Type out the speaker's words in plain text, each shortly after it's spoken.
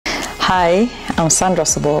Hi, I'm Sandra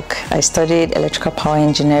Sobok. I studied electrical power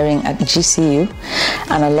engineering at GCU,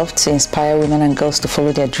 and I love to inspire women and girls to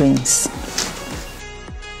follow their dreams.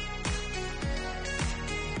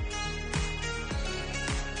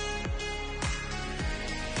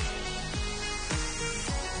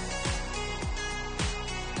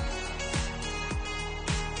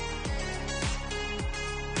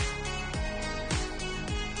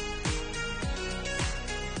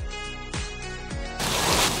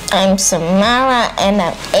 I'm Samara and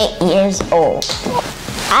I'm 8 years old.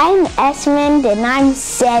 I'm Esmond and I'm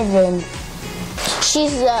 7.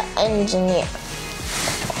 She's an engineer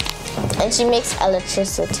and she makes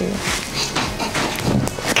electricity.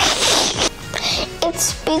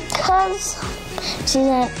 It's because she's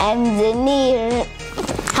an engineer.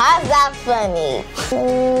 How's that funny?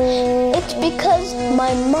 It's because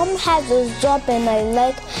my mom has a job and I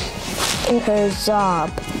like her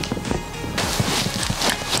job.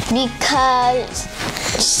 Because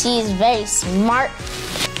she's very smart.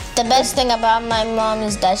 The best thing about my mom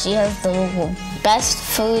is that she has the best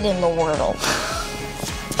food in the world.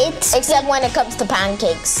 Except when it comes to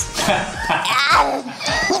pancakes.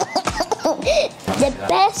 The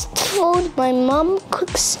best food my mom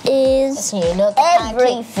cooks is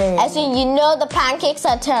everything. You know the pancakes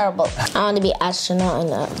are terrible. I want to be an astronaut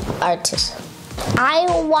and an artist. I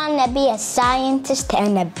want to be a scientist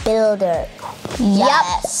and a builder.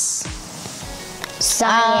 Yes.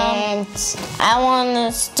 Science. I want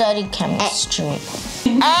to study chemistry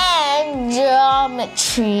and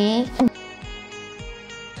geometry.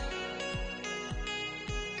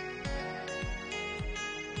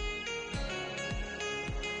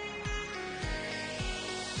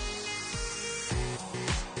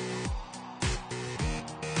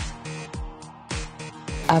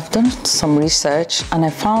 I've done some research and I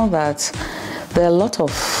found that there are a lot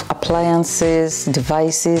of appliances,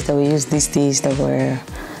 devices that we use these days that were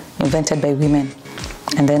invented by women.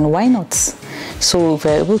 And then why not? So if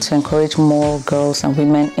we're able to encourage more girls and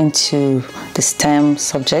women into the STEM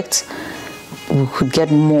subject, we could get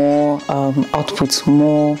more outputs,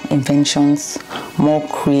 more inventions, more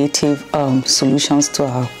creative solutions to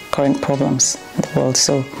our current problems in the world.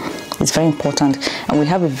 So it's very important. And we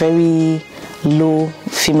have a very low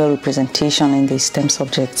female representation in the STEM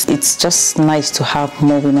subjects. It's just nice to have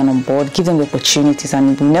more women on board, give them the opportunities,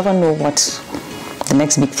 and we never know what the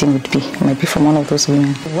next big thing would be. It might be from one of those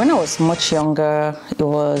women. When I was much younger, it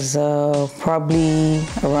was probably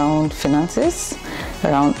around finances,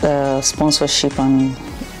 around sponsorship and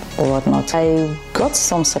whatnot. I got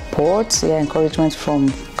some support, encouragement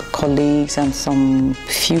from colleagues and some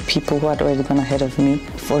few people who had already gone ahead of me.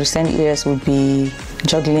 For recent years would be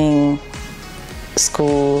juggling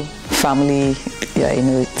school, family.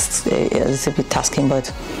 It's a bit tasking,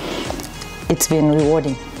 but it's been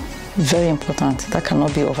rewarding, very important. That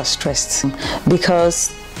cannot be overstressed,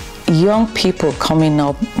 because young people coming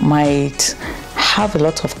up might have a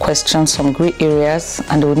lot of questions, some gray areas,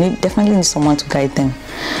 and they will definitely need someone to guide them.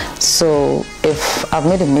 So if I've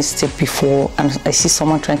made a mistake before and I see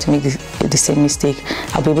someone trying to make the same mistake,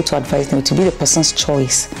 I'll be able to advise them. To be the person's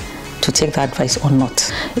choice to take the advice or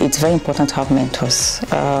not. It's very important to have mentors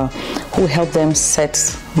who help them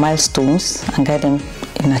set milestones and guide them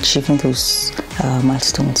in achieving those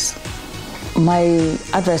milestones. My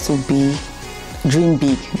advice would be dream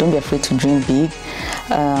big. Don't be afraid to dream big,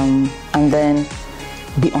 and then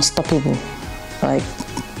be unstoppable. Like,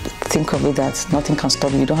 think of it that nothing can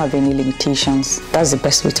stop you. You don't have any limitations. That's the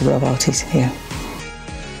best way to go about it. Yeah.